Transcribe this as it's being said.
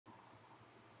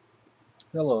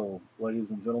Hello, ladies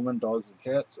and gentlemen, dogs and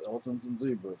cats, elephants and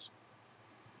zebras.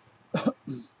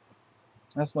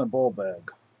 That's my ball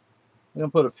bag. I'm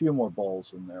going to put a few more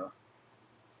balls in there.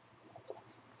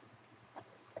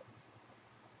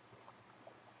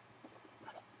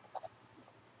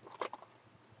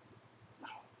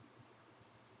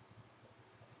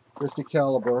 .50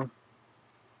 caliber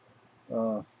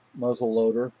muzzle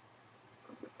loader.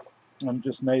 I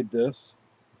just made this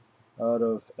out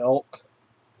of elk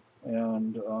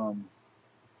and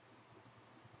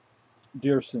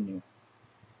deer sinew.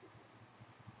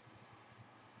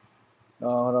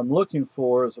 What I'm looking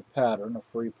for is a pattern, a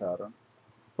free pattern,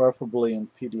 preferably in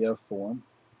PDF form,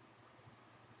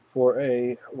 for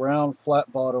a round,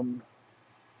 flat-bottomed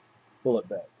bullet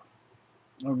bag.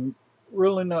 I'm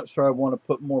really not sure I want to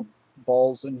put more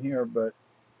balls in here, but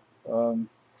um,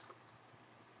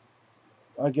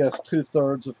 I guess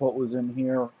 2/3 of what was in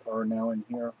here are now in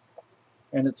here.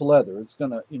 And it's leather. It's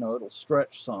gonna, it'll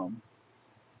stretch some.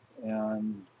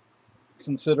 And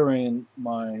considering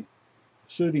my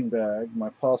shooting bag, my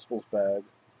possibles bag,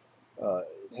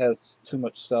 it has too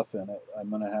much stuff in it, I'm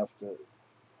gonna have to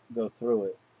go through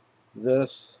it.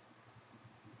 This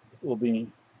will be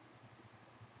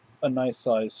a nice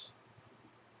size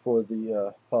for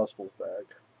the possibles bag.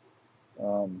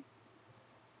 Um,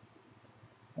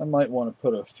 I might want to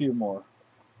put a few more.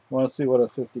 I want to see what a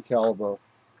 .50 caliber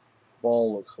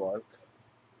ball looks like.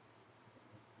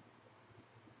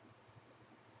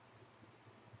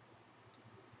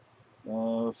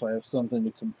 If I have something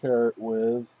to compare it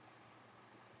with,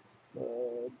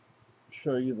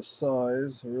 show you the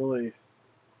size. I really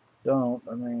don't.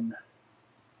 I mean,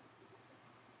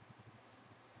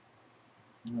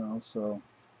 so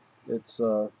it's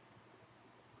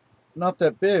not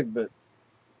that big, but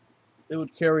it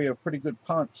would carry a pretty good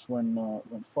punch when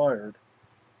fired.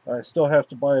 I still have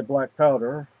to buy a black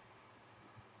powder.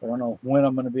 I don't know when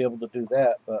I'm going to be able to do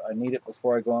that, but I need it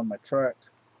before I go on my trek.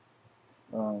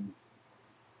 Um,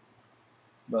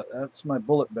 but that's my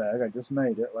bullet bag. I just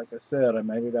made it. Like I said, I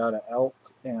made it out of elk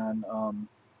and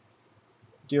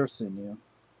deer sinew.